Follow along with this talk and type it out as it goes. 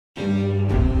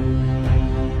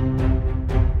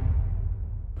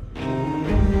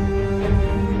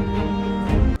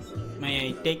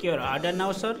take your order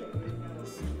now, sir?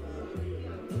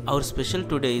 Our special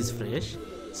today is fresh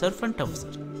surf and tough,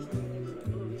 sir.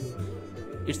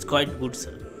 It's quite good,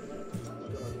 sir.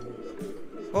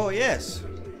 Oh yes,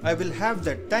 I will have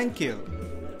that, thank you.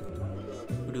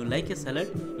 Would you like a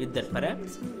salad with that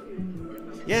perhaps?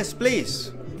 Yes,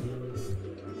 please.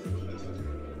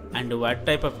 And what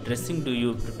type of dressing do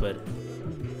you prepare?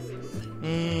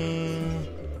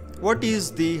 What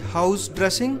is the house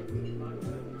dressing?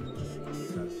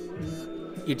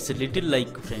 It's a little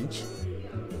like French.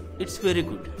 It's very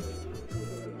good.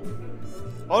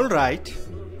 Alright,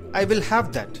 I will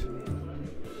have that.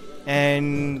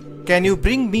 And can you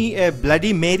bring me a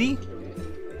Bloody Mary?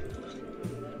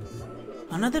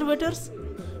 Another waiters?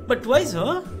 But why,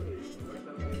 sir?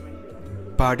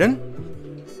 Pardon?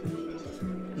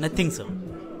 Nothing, sir.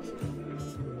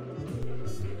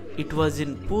 It was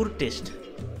in poor taste.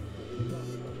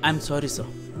 I'm sorry, sir.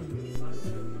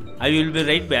 I will be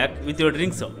right back with your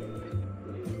drink, sir.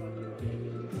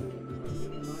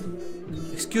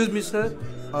 Excuse me, sir.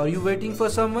 Are you waiting for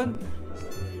someone?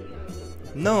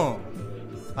 No,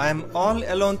 I am all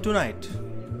alone tonight.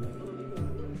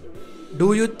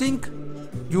 Do you think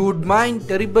you would mind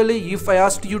terribly if I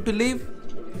asked you to leave?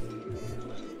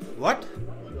 What?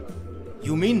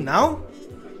 You mean now?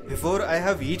 Before I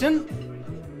have eaten?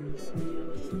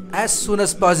 As soon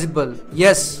as possible.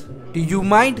 Yes. Do you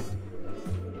mind?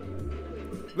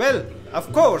 Well,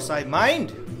 of course I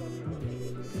mind.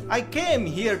 I came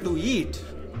here to eat.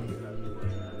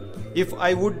 If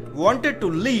I would wanted to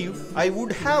leave, I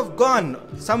would have gone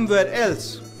somewhere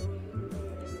else.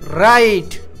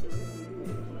 Right.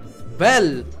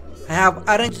 Well, I have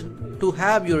arranged to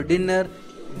have your dinner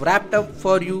wrapped up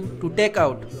for you to take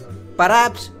out.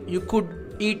 Perhaps you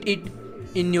could eat it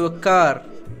in your car.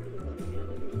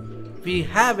 We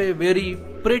have a very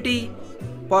pretty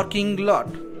parking lot.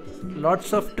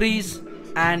 Lots of trees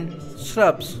and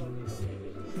shrubs.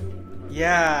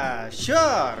 Yeah,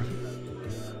 sure.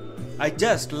 I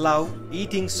just love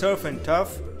eating surf and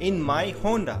turf in my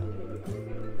Honda.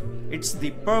 It's the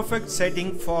perfect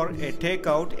setting for a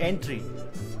takeout entry.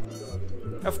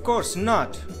 Of course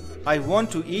not. I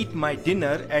want to eat my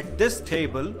dinner at this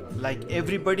table like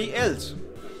everybody else.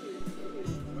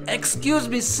 Excuse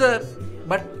me, sir,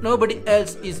 but nobody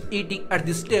else is eating at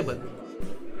this table.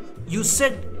 You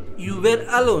said you were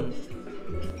alone.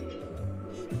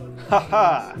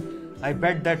 Haha, I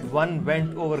bet that one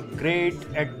went over great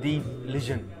at the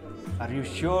Legion. Are you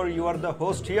sure you are the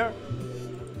host here?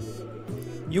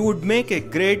 You would make a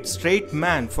great straight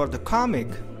man for the comic.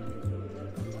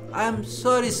 I am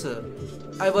sorry, sir.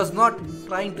 I was not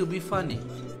trying to be funny.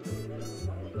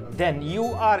 Then you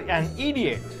are an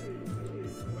idiot.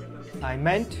 I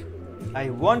meant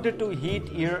I wanted to eat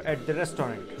here at the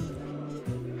restaurant.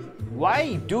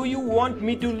 Why do you want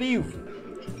me to leave?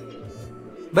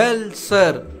 Well,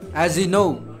 sir, as you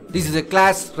know, this is a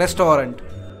class restaurant.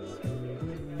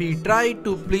 We try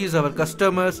to please our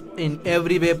customers in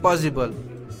every way possible.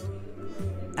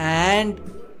 And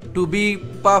to be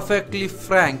perfectly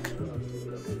frank,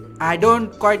 I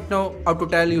don't quite know how to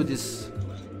tell you this,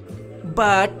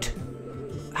 but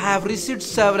I have received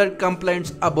several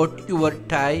complaints about your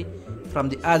tie from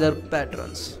the other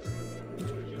patrons.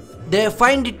 They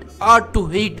find it hard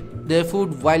to eat their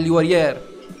food while you are here.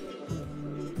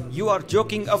 You are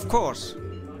joking, of course.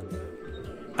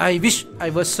 I wish I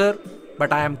was, sir,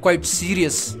 but I am quite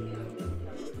serious.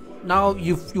 Now,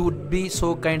 if you would be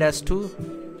so kind as to...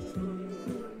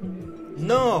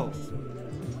 No.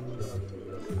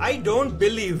 I don't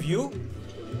believe you.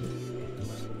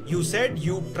 You said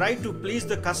you try to please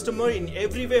the customer in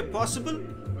every way possible,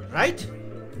 right?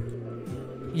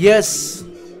 Yes,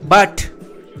 but...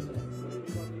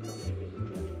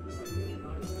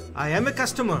 I am a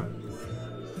customer.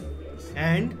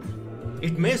 And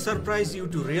it may surprise you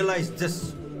to realize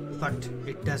this, but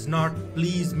it does not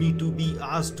please me to be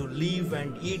asked to leave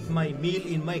and eat my meal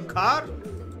in my car.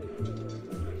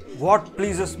 What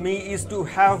pleases me is to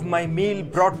have my meal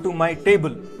brought to my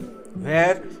table,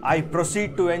 where I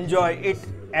proceed to enjoy it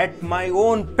at my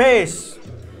own pace.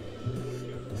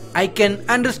 I can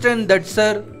understand that,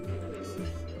 sir.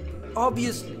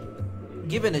 Obviously,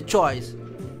 given a choice,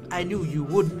 I knew you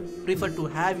would prefer to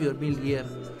have your meal here.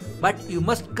 But you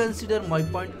must consider my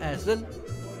point as well.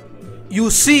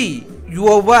 You see, you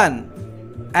are one,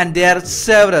 and there are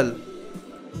several.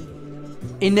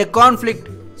 In a conflict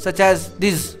such as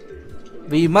this,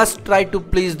 we must try to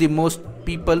please the most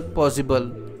people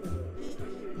possible.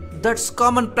 That's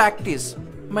common practice,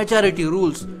 majority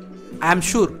rules. I am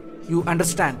sure you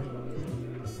understand.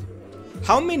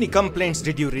 How many complaints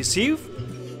did you receive?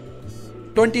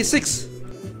 26.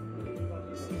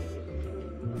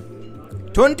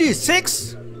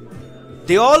 26?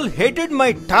 They all hated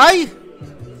my tie?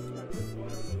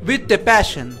 With a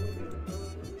passion.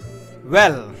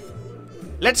 Well,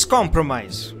 let's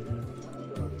compromise.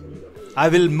 I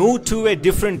will move to a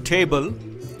different table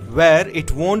where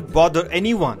it won't bother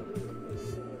anyone.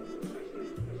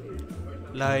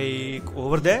 Like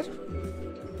over there?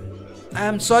 I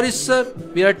am sorry, sir.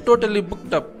 We are totally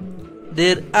booked up.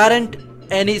 There aren't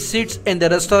any seats in the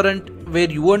restaurant where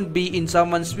you won't be in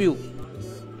someone's view.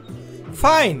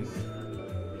 Fine.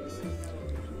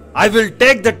 I will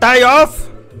take the tie off.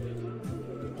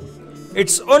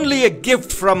 It's only a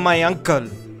gift from my uncle.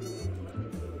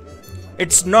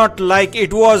 It's not like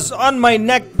it was on my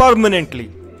neck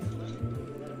permanently.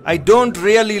 I don't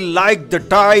really like the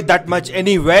tie that much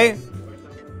anyway.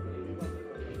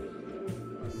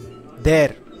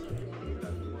 There.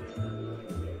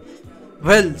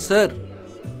 Well, sir,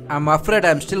 I'm afraid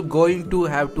I'm still going to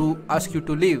have to ask you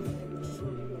to leave.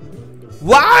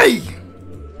 Why?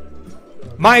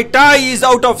 My tie is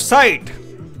out of sight.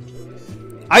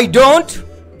 I don't.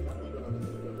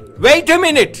 Wait a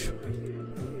minute.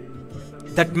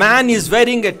 That man is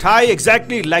wearing a tie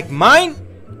exactly like mine.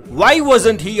 Why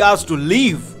wasn't he asked to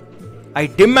leave? I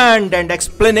demand an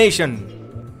explanation.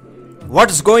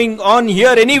 What's going on here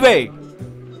anyway?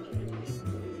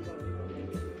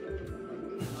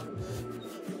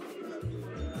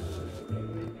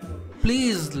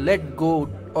 Please let go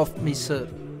of me, sir.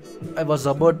 I was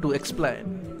about to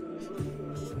explain.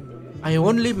 I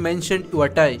only mentioned your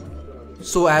tie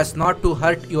so as not to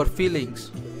hurt your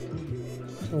feelings.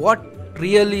 What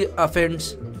really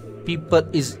offends people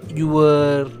is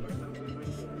your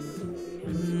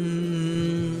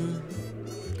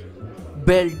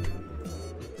belt.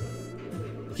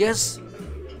 Yes,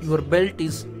 your belt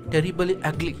is terribly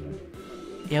ugly.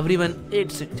 Everyone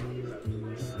hates it.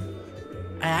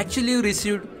 I actually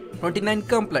received 29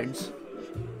 complaints.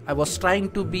 I was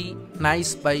trying to be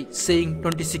nice by saying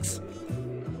 26.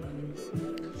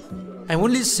 I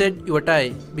only said your tie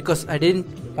because I didn't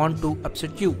want to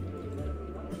upset you.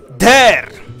 There!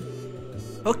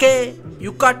 Okay,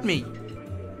 you caught me.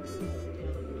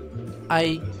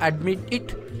 I admit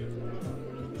it.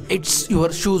 It's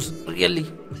your shoes, really.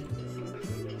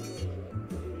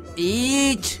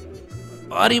 Each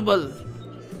horrible.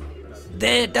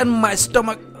 They turn my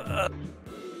stomach.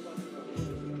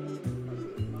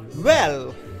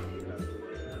 Well,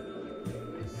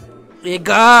 Hey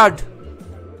God!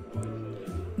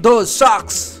 Those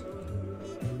socks!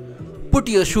 Put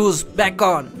your shoes back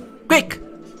on, quick!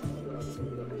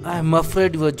 I'm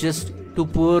afraid you are just too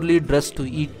poorly dressed to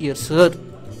eat here, sir.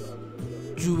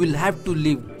 You will have to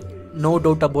leave, no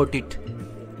doubt about it.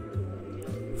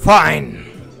 fine.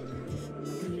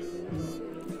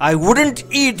 I wouldn't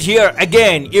eat here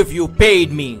again if you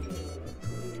paid me.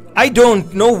 I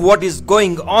don't know what is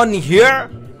going on here,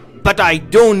 but I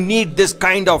don't need this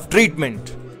kind of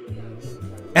treatment.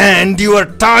 And your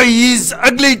tie is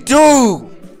ugly too.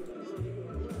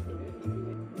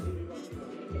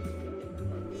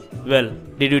 Well,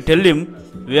 did you tell him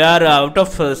we are out of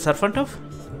surf and turf?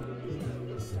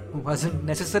 Wasn't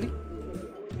necessary?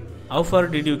 How far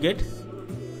did you get?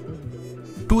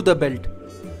 To the belt.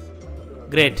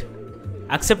 Great.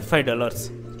 Accept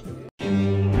 $5.